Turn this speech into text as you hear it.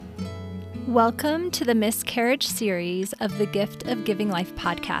Welcome to the Miscarriage series of the Gift of Giving Life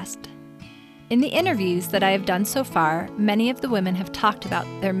podcast. In the interviews that I have done so far, many of the women have talked about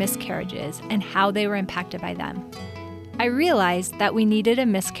their miscarriages and how they were impacted by them. I realized that we needed a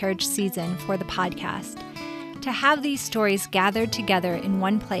miscarriage season for the podcast, to have these stories gathered together in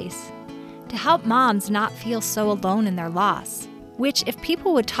one place, to help moms not feel so alone in their loss, which if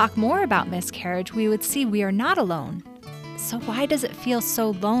people would talk more about miscarriage, we would see we are not alone. So why does it feel so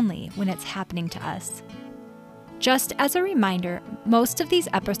lonely when it's happening to us? Just as a reminder, most of these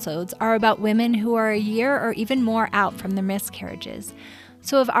episodes are about women who are a year or even more out from their miscarriages,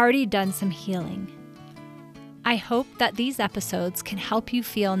 so have already done some healing. I hope that these episodes can help you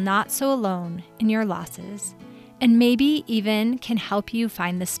feel not so alone in your losses, and maybe even can help you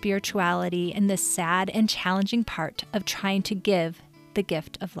find the spirituality in this sad and challenging part of trying to give the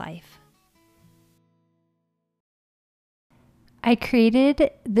gift of life. I created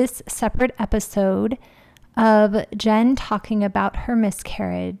this separate episode of Jen talking about her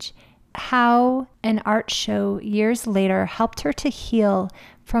miscarriage, how an art show years later helped her to heal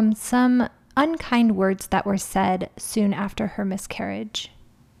from some unkind words that were said soon after her miscarriage.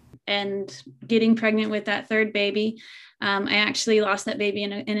 And getting pregnant with that third baby, I actually lost that baby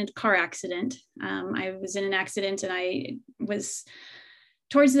in a car accident. I was in an accident and I was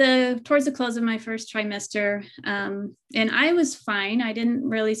towards the close of my first trimester. And I was fine. I didn't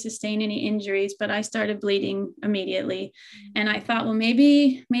really sustain any injuries, but I started bleeding immediately. And I thought, well,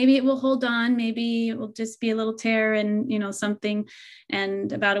 maybe it will hold on. Maybe it will just be a little tear and, something.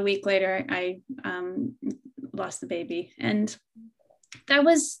 And about a week later, I lost the baby. And that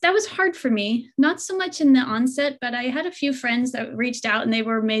was hard for me, not so much in the onset, but I had a few friends that reached out and they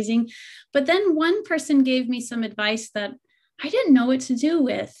were amazing. But then one person gave me some advice that I didn't know what to do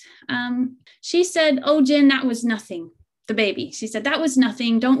with. She said, "Oh, Jen, that was nothing. The baby." She said, "That was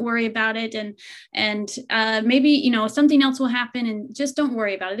nothing. Don't worry about it. And maybe, something else will happen and just don't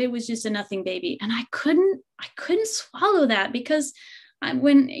worry about it. It was just a nothing baby." And I couldn't swallow that because I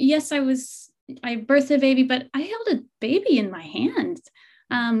birthed a baby, but I held a baby in my hands.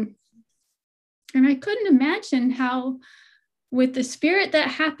 And I couldn't imagine how, with the spirit that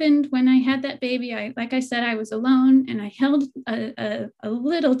happened when I had that baby, like I said, I was alone and I held a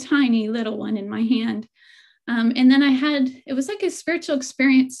little tiny little one in my hand. And then it was like a spiritual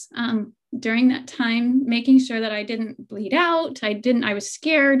experience during that time, making sure that I didn't bleed out. I was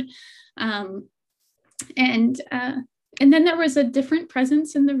scared. And then there was a different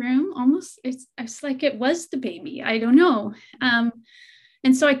presence in the room. Almost, it's like it was the baby. I don't know.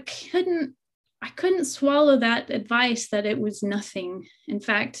 And so I couldn't swallow that advice that it was nothing. In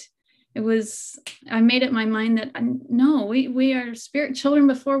fact, I made up my mind that no, we are spirit children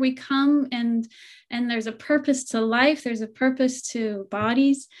before we come, and there's a purpose to life. There's a purpose to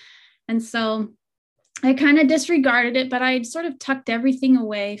bodies. And so I kind of disregarded it, but I sort of tucked everything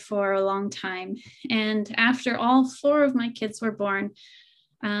away for a long time. And after all 4 of my kids were born,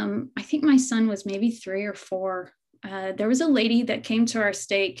 I think my son was maybe 3 or 4. There was a lady that came to our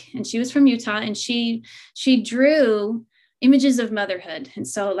stake, and she was from Utah, and she drew images of motherhood. And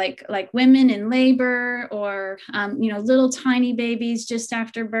so like women in labor or, little tiny babies just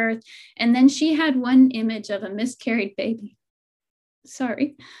after birth. And then she had one image of a miscarried baby.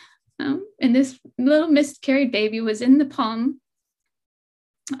 Sorry. And this little miscarried baby was in the palm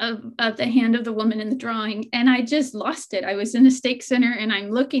of the hand of the woman in the drawing. And I just lost it. I was in a stake center and I'm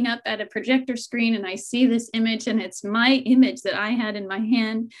looking up at a projector screen and I see this image, and it's my image that I had in my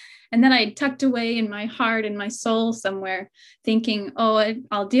hand. And then I tucked away in my heart and my soul somewhere, thinking, oh,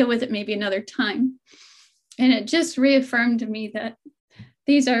 I'll deal with it maybe another time. And it just reaffirmed to me that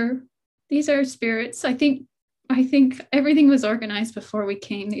these are spirits. I think everything was organized before we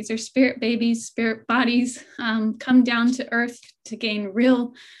came. These are spirit babies, spirit bodies, come down to earth to gain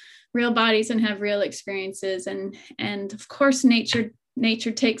real bodies and have real experiences. And of course, nature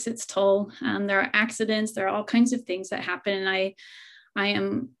takes its toll. There are accidents. There are all kinds of things that happen. And I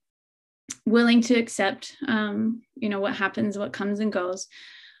am willing to accept, what happens, what comes and goes.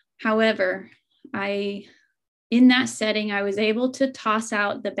 However, in that setting, I was able to toss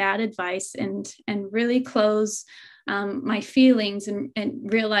out the bad advice and really close my feelings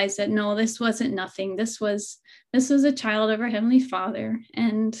and realize that, no, this wasn't nothing. This was a child of our Heavenly Father.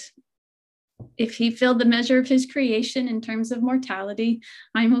 And if he filled the measure of his creation in terms of mortality,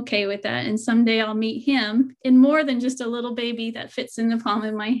 I'm okay with that. And someday I'll meet him in more than just a little baby that fits in the palm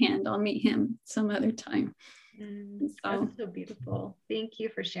of my hand. I'll meet him some other time. That's so beautiful. Thank you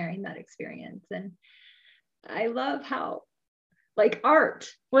for sharing that experience. And I love how art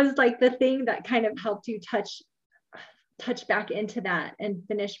was like the thing that kind of helped you touch touch back into that and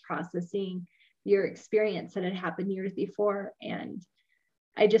finish processing your experience that had happened years before. And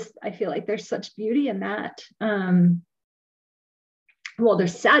I feel like there's such beauty in that. Well,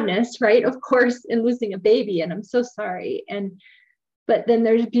 there's sadness, right? Of course, in losing a baby, and I'm so sorry. But then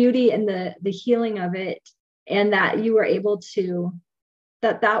there's beauty in the healing of it, and that you were able to,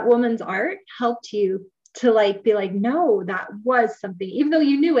 that woman's art helped you to like, be like, no, that was something, even though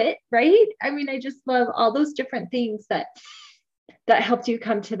you knew it, right? I mean, I just love all those different things that helped you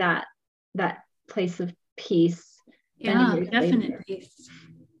come to that place of peace. Yeah, definite peace.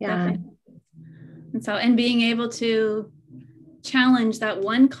 Yeah. Definitely. And so, and being able to challenge that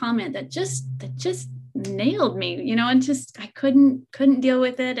one comment that just nailed me, you know, and just, I couldn't deal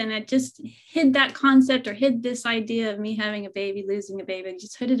with it. And I just hid that concept, or hid this idea of me having a baby, losing a baby,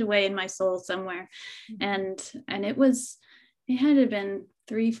 just hid it away in my soul somewhere. And it had to been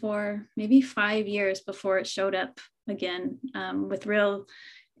 3, 4, maybe 5 years before it showed up again, with real,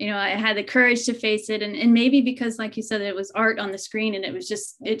 you know, I had the courage to face it. And maybe because, like you said, it was art on the screen, and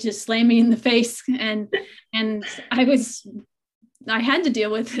it just slammed me in the face, and I had to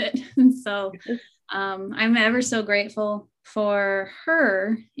deal with it. And so I'm ever so grateful for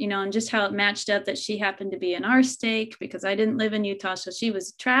her, you know, and just how it matched up that she happened to be in our state, because I didn't live in Utah. So she was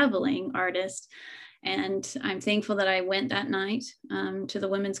a traveling artist. And I'm thankful that I went that night to the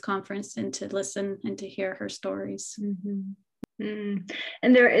women's conference, and to listen and to hear her stories. Mm-hmm. Mm.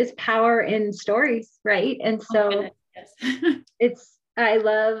 And there is power in stories, right? And so yes. I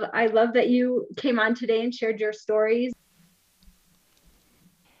love that you came on today and shared your stories.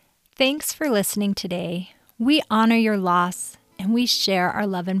 Thanks for listening today. We honor your loss, and we share our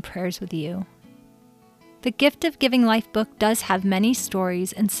love and prayers with you. The Gift of Giving Life book does have many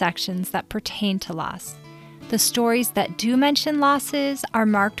stories and sections that pertain to loss. The stories that do mention losses are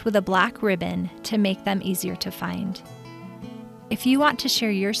marked with a black ribbon to make them easier to find. If you want to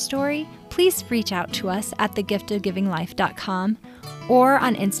share your story, please reach out to us at thegiftofgivinglife.com or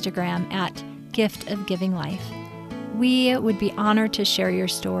on Instagram at giftofgivinglife. We would be honored to share your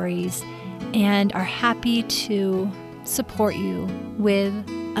stories and are happy to support you with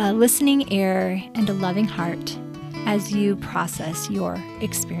a listening ear and a loving heart as you process your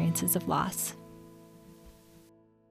experiences of loss.